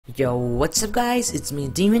Yo, what's up guys, it's me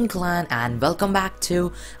Demon Clan and welcome back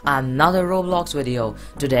to another Roblox video.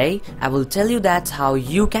 Today I will tell you that how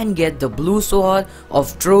you can get the blue sword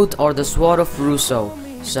of truth or the sword of Russo.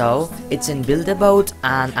 So it's in build about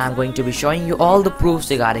and I'm going to be showing you all the proofs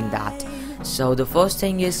regarding that. So the first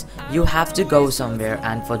thing is you have to go somewhere,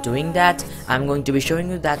 and for doing that I'm going to be showing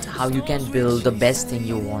you that how you can build the best thing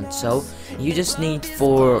you want. So you just need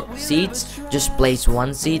 4 seats. Just place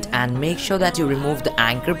 1 seat and make sure that you remove the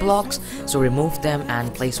anchor blocks. So remove them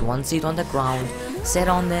and place 1 seat on the ground, sit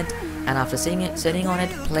on it, and after sitting on it,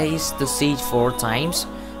 place the seat 4 times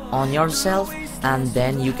on yourself, and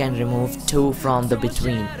then you can remove 2 from the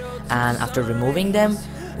between. And after removing them,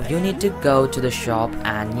 you need to go to the shop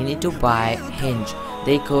and you need to buy hinge.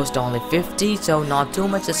 They cost only 50, so not too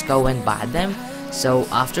much. Just go and buy them. So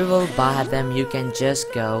after you buy them, you can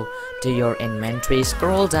just go to your inventory,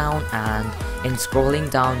 scroll down, and in scrolling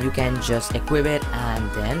down you can just equip it, and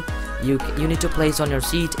then you need to place on your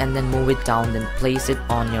seat and then move it down, then place it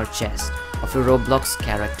on your chest of your Roblox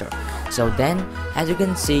character. So then as you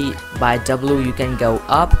can see, by W you can go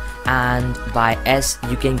up and by S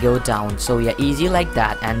you can go down. So yeah, easy like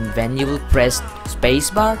that. And when you will press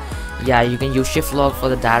spacebar, yeah, you can use shift lock for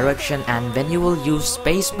the direction, and when you will use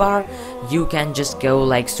spacebar you can just go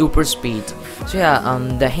like super speed. So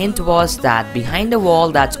yeah, the hint was that behind the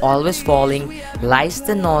wall that's always falling lies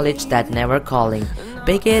the knowledge that never calling.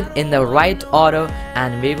 Pick it in the right order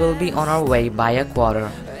and we will be on our way by a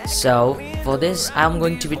quarter. So for this I'm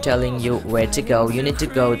going to be telling you where to go. You need to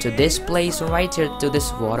go to this place right here, to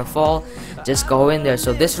this waterfall. Just go in there.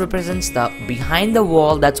 So this represents the behind the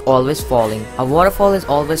wall that's always falling. A waterfall is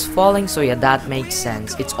always falling, so yeah, that makes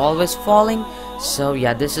sense. It's always falling. So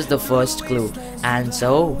yeah, this is the first clue. And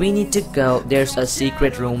so we need to go, there's a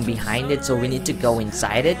secret room behind it, so we need to go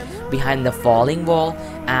inside it, behind the falling wall.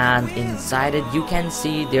 And inside it you can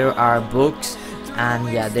see there are books,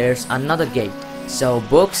 and yeah, there's another gate. So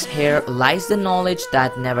books, here lies the knowledge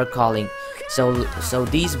that never calling. So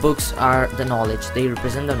these books are the knowledge. They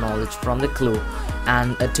represent the knowledge from the clue.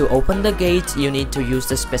 And to open the gate you need to use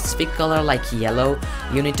the specific color like yellow.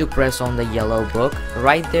 You need to press on the yellow book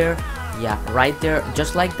right there. Yeah, right there,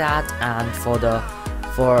 just like that. And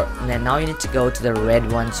now you need to go to the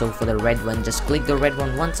red one. So for the red one, just click the red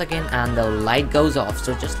one once again and the light goes off.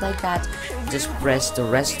 So just like that, just press the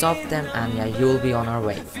rest of them and yeah, you will be on our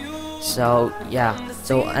way. So yeah,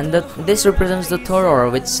 so and this represents the third order,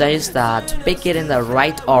 which says that pick it in the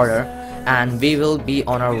right order and we will be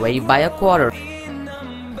on our way by a quarter.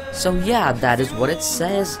 So yeah, that is what it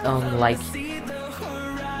says. Like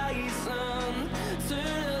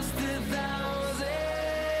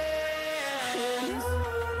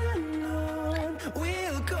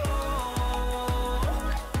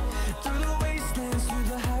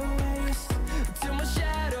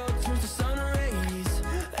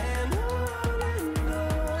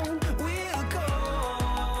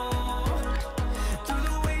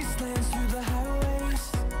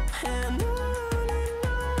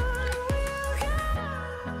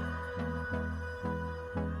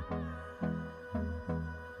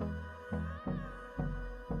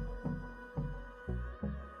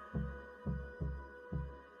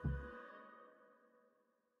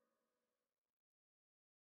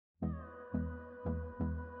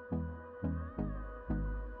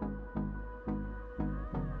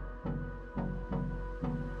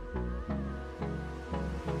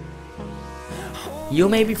you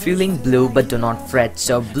may be feeling blue, but do not fret.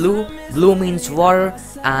 So blue means water,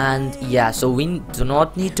 and yeah, so we do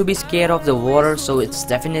not need to be scared of the water. So it's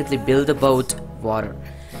definitely build a boat water.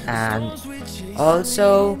 And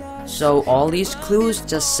also, so all these clues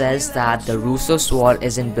just says that the Russo sword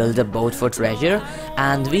is in build a boat for treasure,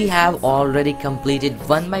 and we have already completed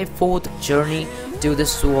 1/4 journey to the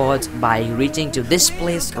sword by reaching to this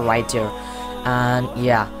place right here. And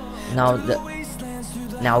yeah,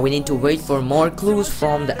 now we need to wait for more clues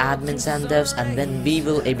from the admins and devs, and then we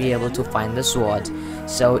will be able to find the sword.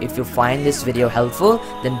 So if you find this video helpful,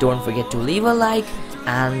 then don't forget to leave a like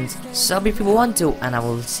and sub if you want to, and I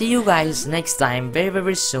will see you guys next time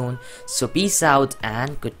very soon. So peace out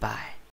and goodbye.